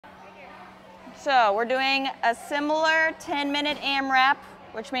So we're doing a similar 10-minute AMRAP,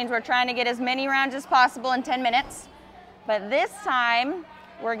 which means we're trying to get as many rounds as possible in 10 minutes. But this time,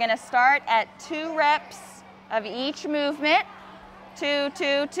 we're gonna start at 2 reps of each movement. 2,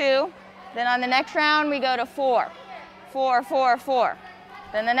 2, 2. Then on the next round, we go to 4. 4, 4, 4.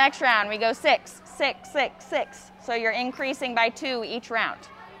 Then the next round, we go 6, 6, 6, 6. So you're increasing by 2 each round.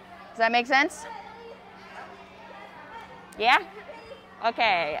 Does that make sense? Yeah?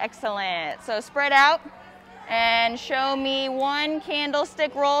 Okay, excellent. So spread out and show me 1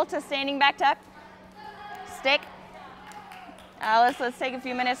 candlestick roll to standing back tuck. Stick. Alice, let's take a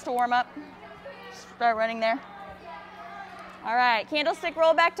few minutes to warm up. Start running there. All right, candlestick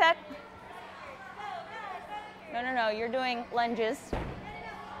roll back tuck. No, no, no, you're doing lunges.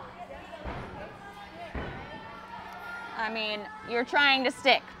 I mean, you're trying to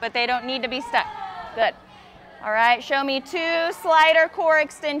stick, but they don't need to be stuck. Good. All right, show me 2 slider core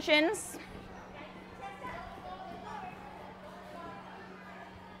extensions.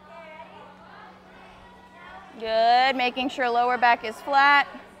 Good, making sure lower back is flat.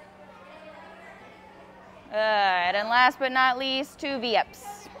 Good, and last but not least, 2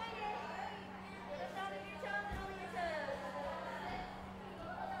 V-ups.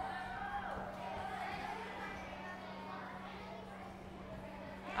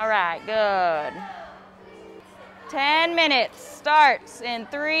 All right, good. 10 minutes, starts in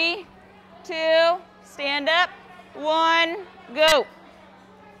 3, 2, stand up, 1, go.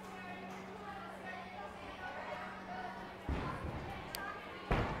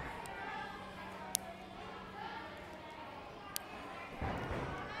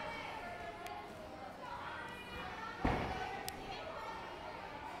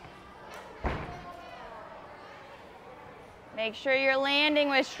 Make sure you're landing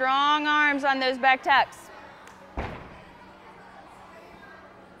with strong arms on those back tucks.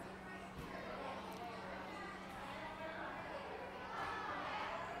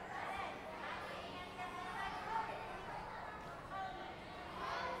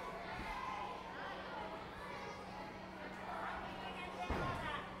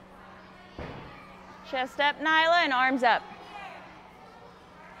 Chest up, Nyla, and arms up.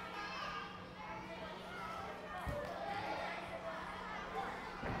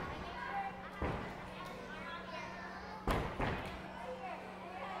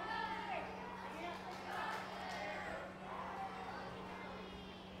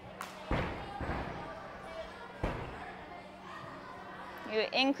 You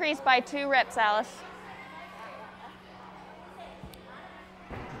increase by 2 reps, Alice.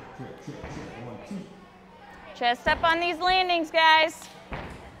 Chest up on these landings, guys.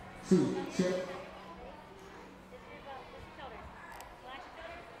 2, check.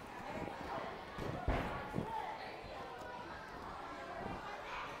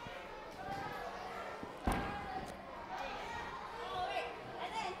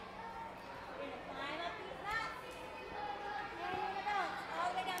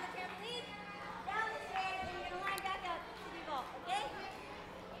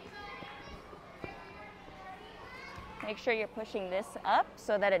 Make sure you're pushing this up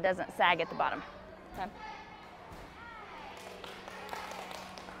so that it doesn't sag at the bottom. Okay.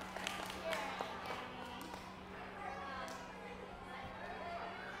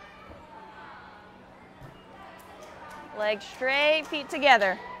 Legs straight, feet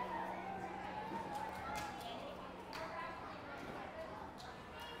together.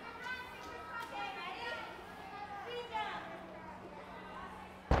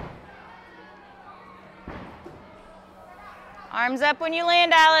 Arms up when you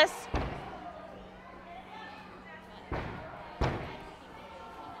land, Alice.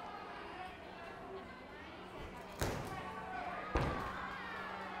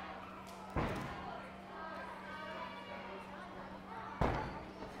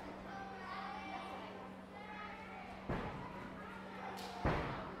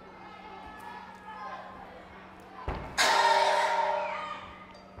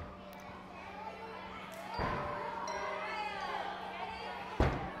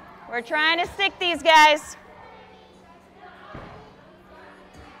 We're trying to stick these, guys.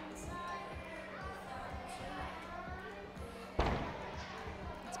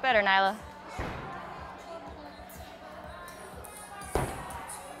 It's better, Nyla.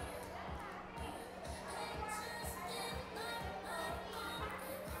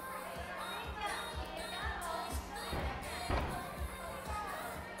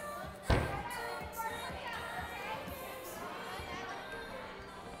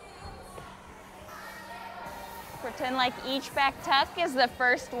 Pretend like each back tuck is the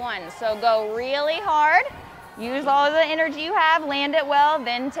first one. So go really hard, use all the energy you have, land it well,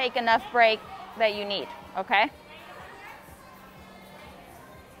 then take enough break that you need, okay?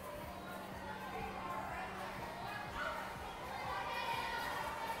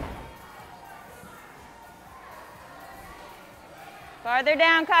 Farther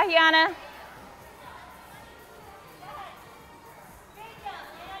down, Kahiana.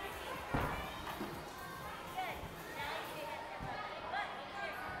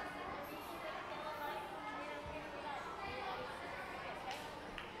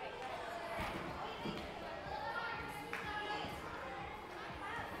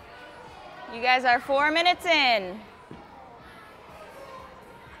 You guys are 4 minutes in.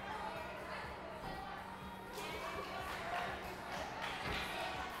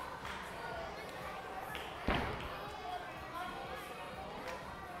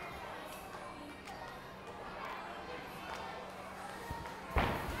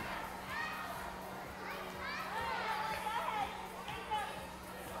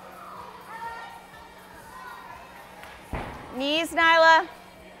 Knees, Nyla.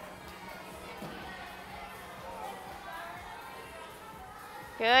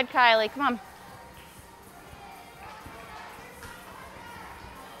 Good, Kylie, come on.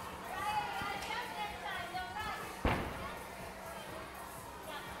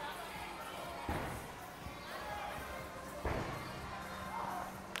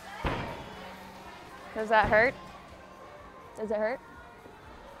 Does that hurt? Does it hurt?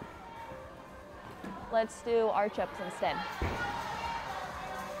 Let's do arch ups instead.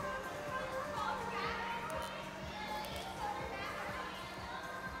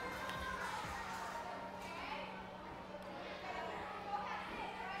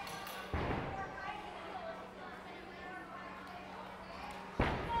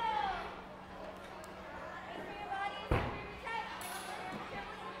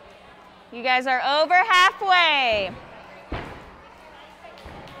 You guys are over halfway.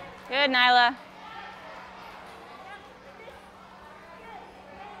 Good, Nyla.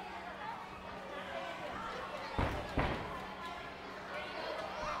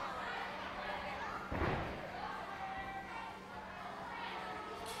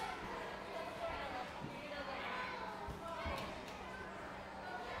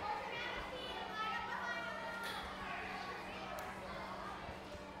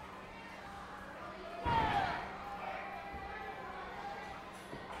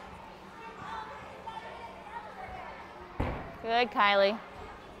 Good, Kylie.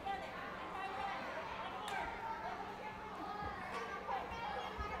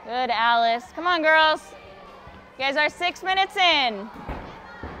 Good, Alice. Come on, girls. You guys are 6 minutes in.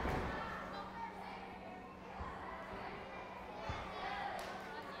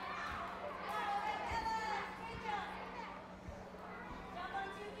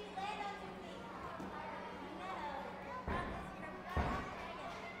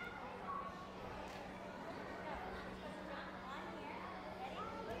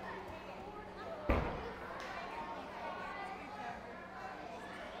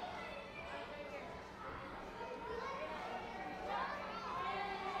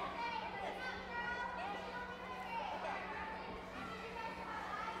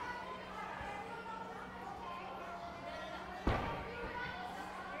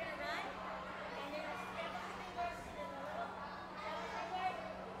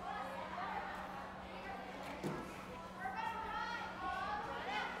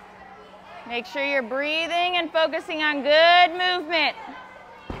 Make sure you're breathing and focusing on good movement.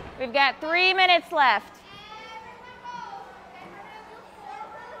 We've got 3 minutes left.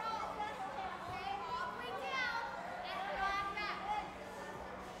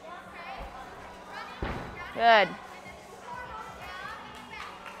 Good.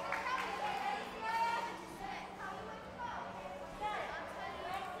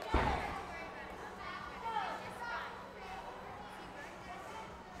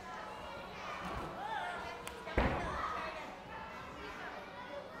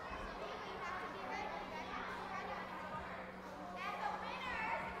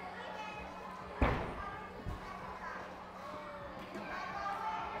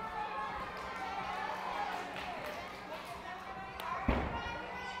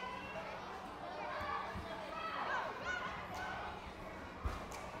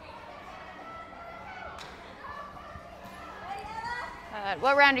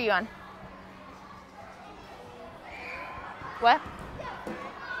 What round are you on? What?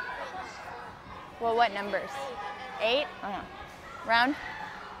 Well, what numbers? 8? Oh, no. Round?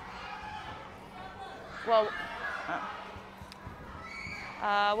 Well,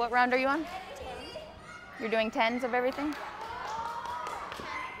 what round are you on? 10. You're doing 10s of everything?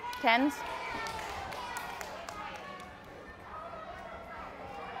 10s?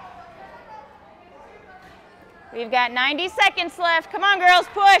 We've got 90 seconds left. Come on, girls,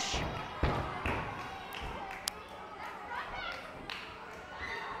 push.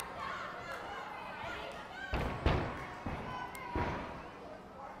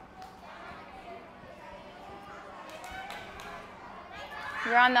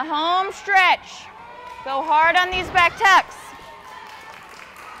 You're on the home stretch. Go hard on these back tucks.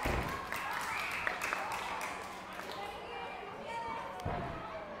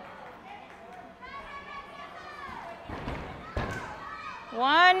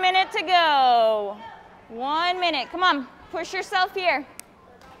 One minute to go. 1 minute. Come on, push yourself here.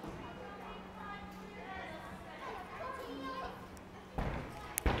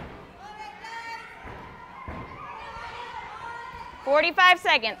 "45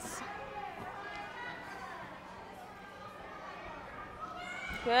 seconds.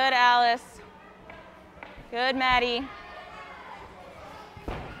 Good, Alice. Good, Maddie.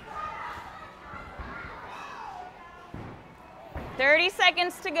 "30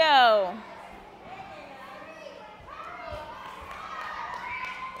 seconds to go.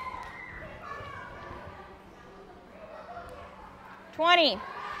 "20.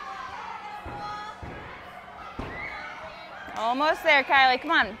 Almost there, Kylie.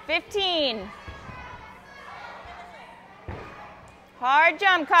 Come on. 15. Hard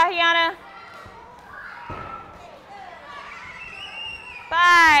jump, Kahiana.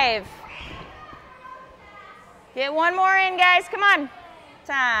 5. Get one more in, guys. Come on.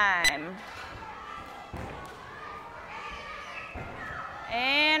 Time.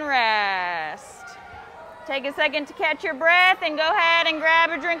 And rest. Take a second to catch your breath and go ahead and grab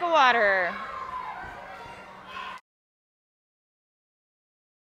a drink of water.